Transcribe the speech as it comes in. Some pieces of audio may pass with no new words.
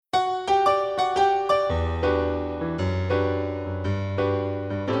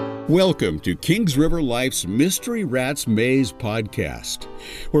Welcome to Kings River Life's Mystery Rats Maze podcast,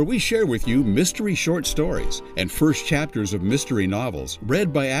 where we share with you mystery short stories and first chapters of mystery novels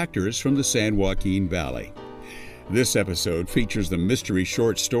read by actors from the San Joaquin Valley. This episode features the mystery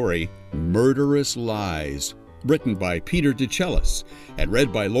short story Murderous Lies, written by Peter DeChellis and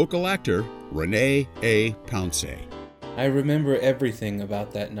read by local actor Renee A. Pounce. I remember everything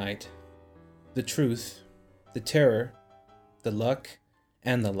about that night. The truth, the terror, the luck,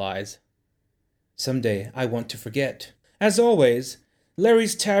 and the lies. Someday I want to forget. As always,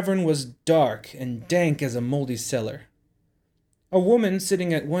 Larry's tavern was dark and dank as a moldy cellar. A woman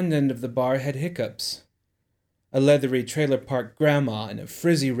sitting at one end of the bar had hiccups. A leathery trailer park grandma in a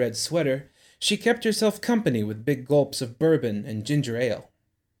frizzy red sweater, she kept herself company with big gulps of bourbon and ginger ale.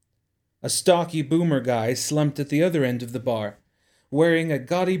 A stocky boomer guy slumped at the other end of the bar, wearing a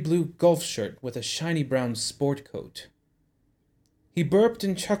gaudy blue golf shirt with a shiny brown sport coat. He burped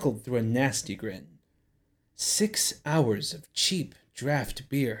and chuckled through a nasty grin. 6 hours of cheap draft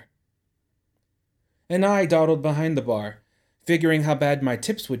beer. And I dawdled behind the bar, figuring how bad my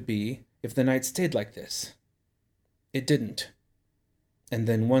tips would be if the night stayed like this. It didn't. And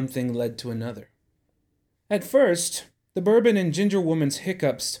then one thing led to another. At first, the bourbon and ginger woman's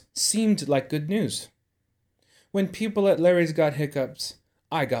hiccups seemed like good news. When people at Larry's got hiccups,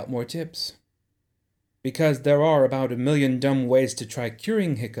 I got more tips. Because there are about 1 million dumb ways to try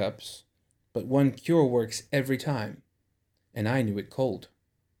curing hiccups, but one cure works every time, and I knew it cold.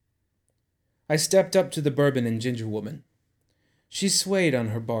 I stepped up to the bourbon and ginger woman. She swayed on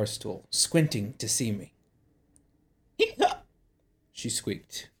her bar stool, squinting to see me. "Hiccup!" she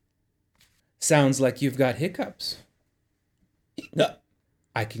squeaked. "Sounds like you've got hiccups." "Hiccup!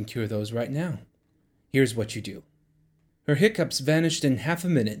 I can cure those right now. Here's what you do." Her hiccups vanished in half a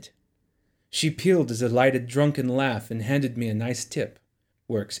minute. She peeled as a lighted drunken laugh and handed me a nice tip.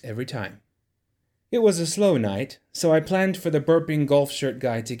 Works every time. It was a slow night, so I planned for the burping golf shirt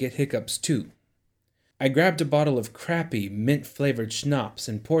guy to get hiccups too. I grabbed a bottle of crappy, mint-flavored schnapps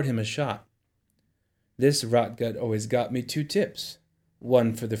and poured him a shot. This rotgut always got me 2 tips,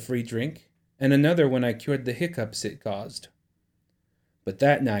 one for the free drink, and another when I cured the hiccups it caused. But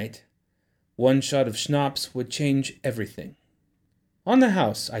that night, one shot of schnapps would change everything. "On the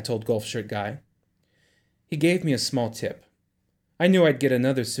house," I told Golf Shirt Guy. He gave me a small tip. I knew I'd get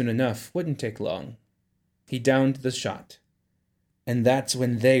another soon enough, wouldn't take long. He downed the shot. And that's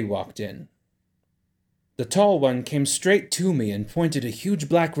when they walked in. The tall one came straight to me and pointed a huge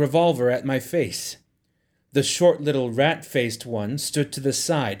black revolver at my face. The short little rat-faced one stood to the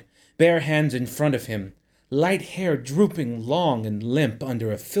side, bare hands in front of him, light hair drooping long and limp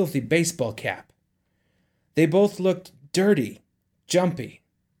under a filthy baseball cap. They both looked dirty, jumpy,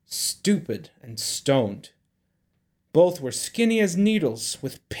 stupid, and stoned. Both were skinny as needles,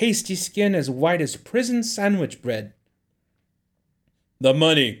 with pasty skin as white as prison sandwich bread. "The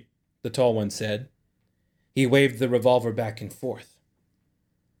money," the tall one said. He waved the revolver back and forth.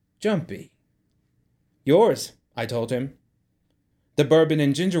 "Jumpy." "Yours," I told him. The bourbon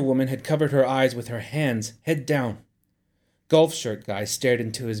and ginger woman had covered her eyes with her hands, head down. Golf Shirt Guy stared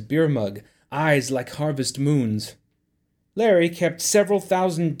into his beer mug, eyes like harvest moons. Larry kept several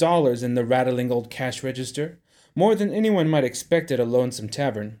 $1,000s in the rattling old cash register, more than anyone might expect at a lonesome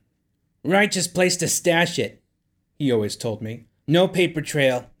tavern. "Righteous place to stash it," he always told me. "No paper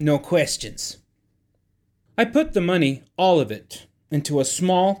trail, no questions." I put the money, all of it, into a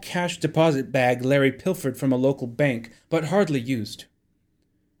small cash deposit bag Larry pilfered from a local bank, but hardly used.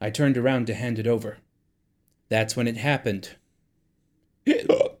 I turned around to hand it over. That's when it happened.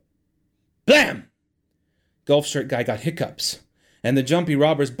 Blam! Golf Shirt Guy got hiccups, and the jumpy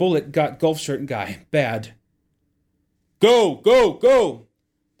robber's bullet got Golf Shirt Guy bad. "Go, go, go!"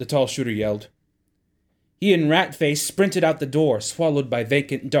 the tall shooter yelled. He and Ratface sprinted out the door, swallowed by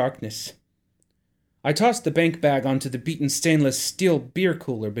vacant darkness. I tossed the bank bag onto the beaten stainless steel beer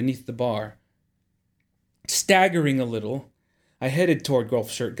cooler beneath the bar. Staggering a little, I headed toward Golf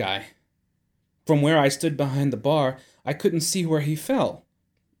Shirt Guy. From where I stood behind the bar, I couldn't see where he fell.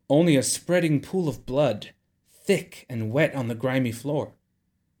 Only a spreading pool of blood, thick and wet on the grimy floor.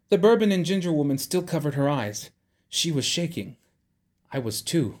 The bourbon and ginger woman still covered her eyes. She was shaking. I was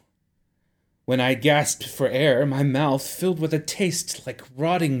too. When I gasped for air, my mouth filled with a taste like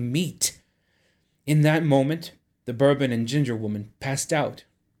rotting meat. In that moment, the bourbon and ginger woman passed out.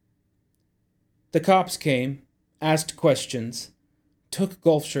 The cops came, asked questions, took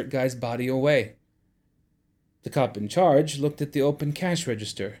Golf Shirt Guy's body away. The cop in charge looked at the open cash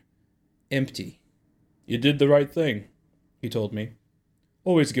register. Empty. "You did the right thing," he told me.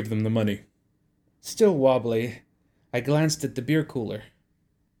 "Always give them the money." Still wobbly, I glanced at the beer cooler.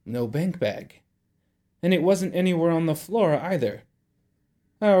 no bank bag. And it wasn't anywhere on the floor either.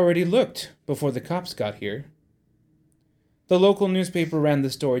 I already looked before the cops got here. The local newspaper ran the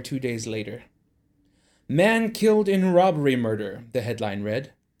story 2 days later. "Man killed in robbery murder," the headline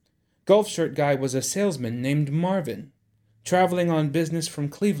read. Golf shirt guy was a salesman named Marvin, traveling on business from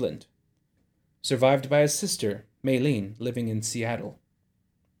Cleveland. Survived by his sister, Maylene, living in Seattle.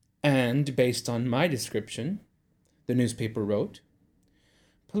 And based on my description, the newspaper wrote,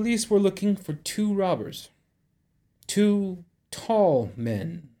 police were looking for 2 robbers. 2 tall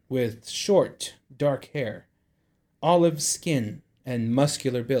men with short, dark hair, olive skin, and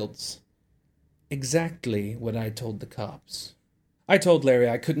muscular builds. Exactly what I told the cops. I told Larry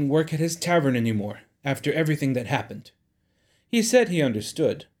I couldn't work at his tavern anymore after everything that happened. He said he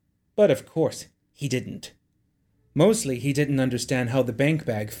understood, but of course he didn't. Mostly he didn't understand how the bank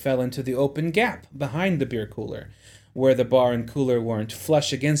bag fell into the open gap behind the beer cooler, where the bar and cooler weren't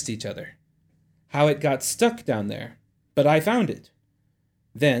flush against each other. How it got stuck down there, but I found it.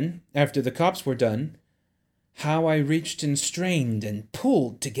 Then, after the cops were done, how I reached and strained and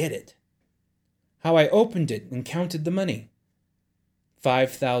pulled to get it. How I opened it and counted the money.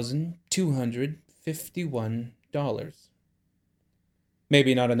 $5,251.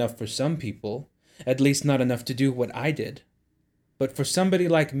 Maybe not enough for some people, at least not enough to do what I did. But for somebody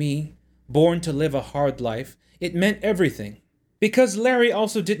like me, born to live a hard life, it meant everything. Because Larry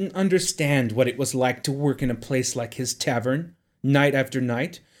also didn't understand what it was like to work in a place like his tavern, night after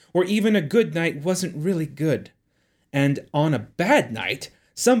night, where even a good night wasn't really good. And on a bad night,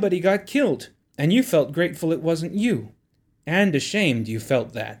 somebody got killed, and you felt grateful it wasn't you. And ashamed you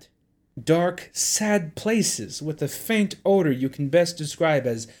felt that. Dark, sad places with a faint odor you can best describe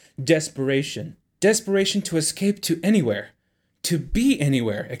as desperation. Desperation to escape to anywhere. To be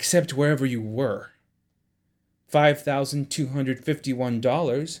anywhere except wherever you were.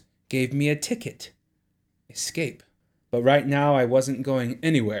 $5,251 gave me a ticket. Escape. But right now I wasn't going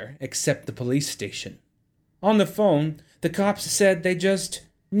anywhere except the police station. On the phone, the cops said they just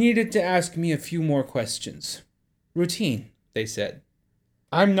needed to ask me a few more questions. Routine, they said.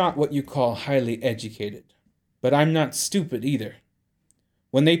 I'm not what you call highly educated, but I'm not stupid either.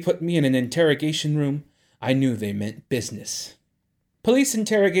 When they put me in an interrogation room, I knew they meant business. Police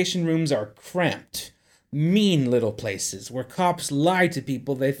interrogation rooms are cramped, mean little places where cops lie to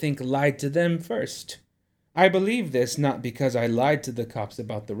people they think lied to them first. I believe this not because I lied to the cops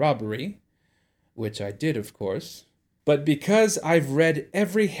about the robbery, which I did, of course, but because I've read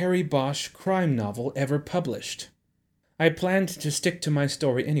every Harry Bosch crime novel ever published. I planned to stick to my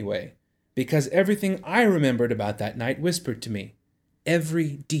story anyway, because everything I remembered about that night whispered to me.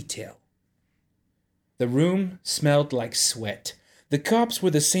 Every detail. The room smelled like sweat. The cops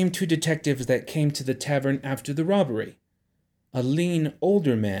were the same 2 detectives that came to the tavern after the robbery. A lean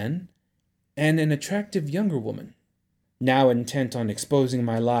older man and an attractive younger woman. Now intent on exposing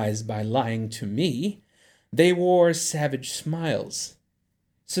my lies by lying to me, they wore savage smiles.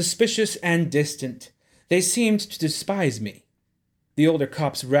 Suspicious and distant, they seemed to despise me. The older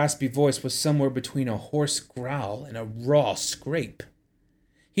cop's raspy voice was somewhere between a hoarse growl and a raw scrape.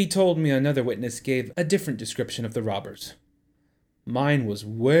 He told me another witness gave a different description of the robbers. Mine was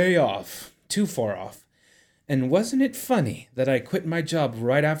way off, too far off. And wasn't it funny that I quit my job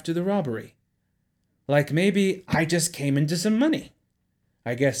right after the robbery? Like maybe I just came into some money.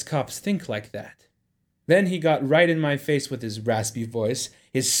 I guess cops think like that. Then he got right in my face with his raspy voice,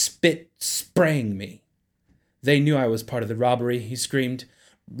 his spit spraying me. They knew I was part of the robbery, he screamed.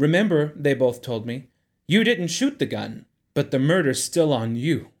 Remember, they both told me, you didn't shoot the gun, but the murder's still on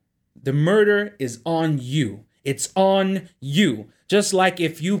you. The murder is on you. It's on you, just like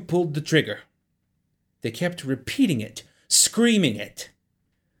if you pulled the trigger. They kept repeating it, screaming it.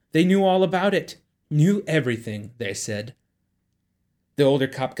 They knew all about it, knew everything, they said. The older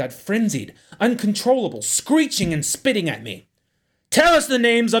cop got frenzied, uncontrollable, screeching and spitting at me. Tell us the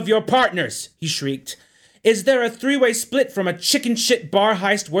names of your partners, he shrieked. Is there a 3-way split from a chicken shit bar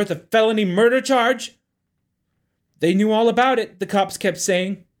heist worth a felony murder charge? They knew all about it, the cops kept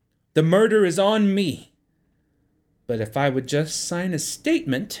saying. The murder is on me. But if I would just sign a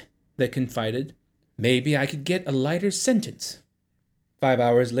statement, they confided, maybe I could get a lighter sentence. 5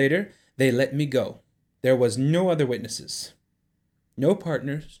 hours later, they let me go. There was no other witnesses. No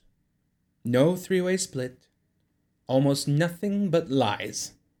partners. No 3-way split. Almost nothing but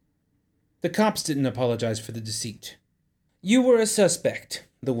lies. The cops didn't apologize for the deceit. You were a suspect,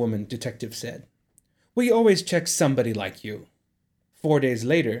 the woman detective said. We always check somebody like you. 4 days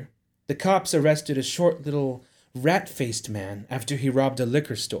later, the cops arrested a short little rat-faced man after he robbed a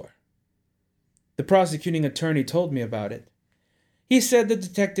liquor store. The prosecuting attorney told me about it. He said the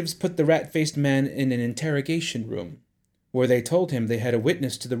detectives put the rat-faced man in an interrogation room, where they told him they had a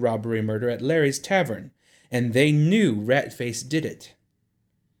witness to the robbery murder at Larry's Tavern, and they knew Ratface did it.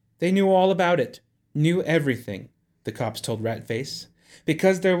 They knew all about it, knew everything, the cops told Ratface,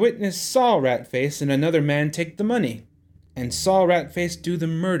 because their witness saw Ratface and another man take the money, and saw Ratface do the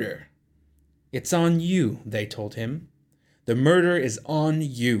murder. It's on you, they told him. The murder is on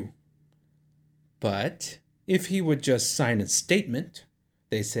you. But if he would just sign a statement,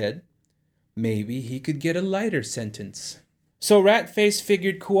 they said, maybe he could get a lighter sentence. So Ratface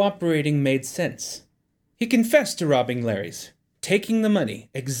figured cooperating made sense. He confessed to robbing Larry's, taking the money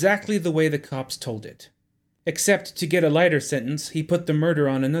exactly the way the cops told it. Except to get a lighter sentence, he put the murder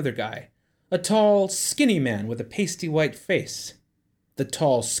on another guy, a tall, skinny man with a pasty white face. The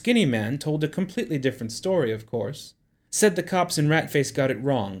tall, skinny man told a completely different story, of course. Said the cops in Ratface got it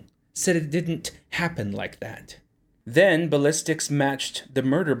wrong. Said it didn't happen like that. Then ballistics matched the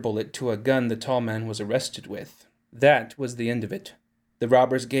murder bullet to a gun the tall man was arrested with. That was the end of it. The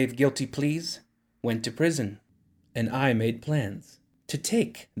robbers gave guilty pleas, went to prison, and I made plans to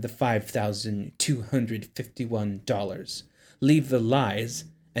take the $5,251, leave the lies,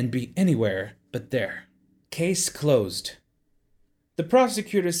 and be anywhere but there. Case closed. The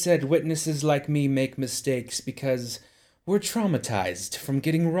prosecutor said witnesses like me make mistakes because we're traumatized from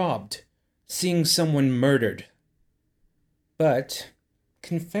getting robbed, seeing someone murdered. But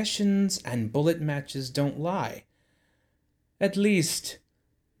confessions and bullet matches don't lie. At least,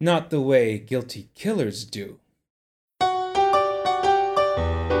 not the way guilty killers do.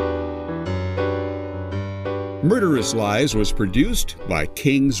 Murderous Lies was produced by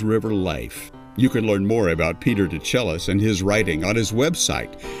Kings River Life. You can learn more about Peter DeChellis and his writing on his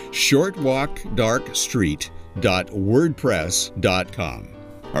website, shortwalkdarkstreet.wordpress.com.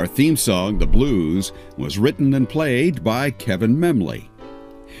 Our theme song, The Blues, was written and played by Kevin Memley.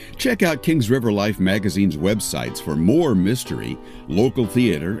 Check out Kings River Life magazine's websites for more mystery, local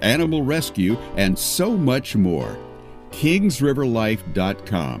theater, animal rescue, and so much more.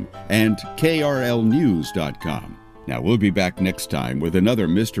 KingsRiverLife.com and KRLNews.com. Now, we'll be back next time with another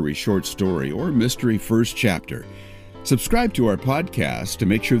mystery short story or mystery first chapter. Subscribe to our podcast to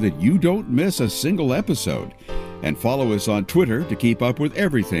make sure that you don't miss a single episode. And follow us on Twitter to keep up with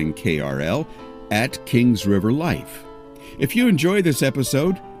everything KRL at Kings River Life. If you enjoy this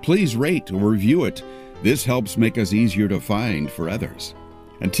episode, please rate or review it. This helps make us easier to find for others.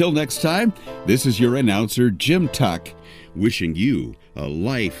 Until next time, this is your announcer, Jim Tuck, wishing you a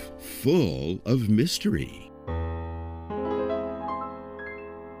life full of mystery.